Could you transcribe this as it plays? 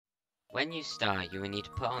When you start, you will need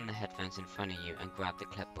to put on the headphones in front of you and grab the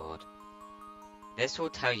clipboard. This will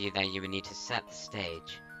tell you that you will need to set the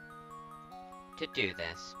stage. To do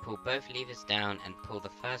this, pull both levers down and pull the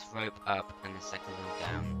first rope up and the second one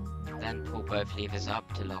down. Then pull both levers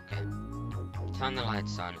up to lock it. Turn the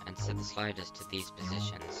lights on and set the sliders to these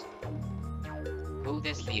positions. Pull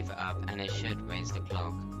this lever up and it should raise the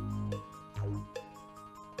clock.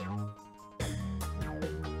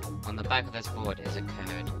 On the back of this board is a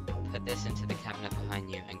code. Put this into the cabinet behind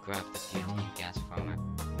you and grab the butane gas from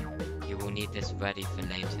it. You will need this ready for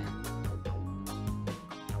later.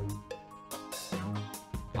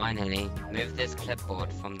 Finally, move this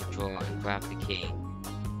clipboard from the drawer and grab the key.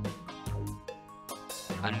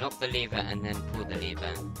 Unlock the lever and then pull the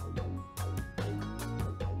lever.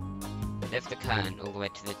 Lift the curtain all the way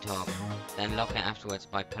to the top, then lock it afterwards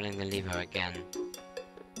by pulling the lever again.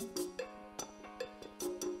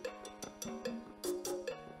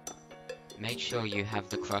 Make sure you have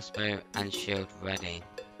the crossbow and shield ready.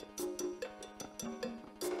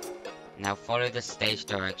 Now follow the stage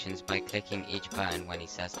directions by clicking each button when he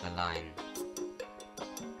says the line.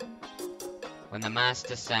 When the mask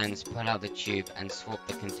descends, pull out the tube and swap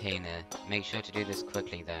the container. Make sure to do this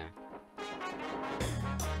quickly though.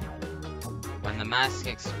 When the mask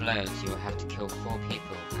explodes, you will have to kill 4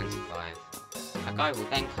 people and survive. A guy will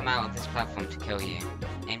then come out of this platform to kill you.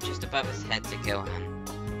 Aim just above his head to kill him.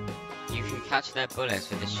 You can catch their bullets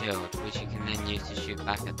with a shield, which you can then use to shoot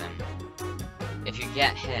back at them. If you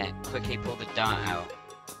get hit, quickly pull the dart out.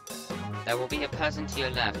 There will be a person to your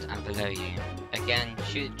left and below you. Again,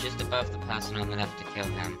 shoot just above the person on the left to kill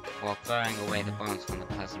him, while throwing away the bombs from the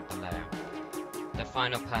person below. The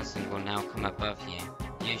final person will now come above you.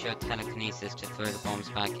 Use your telekinesis to throw the bombs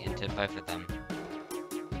back into both of them.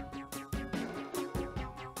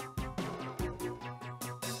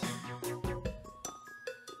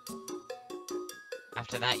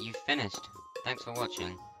 After that, you've finished. Thanks for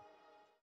watching.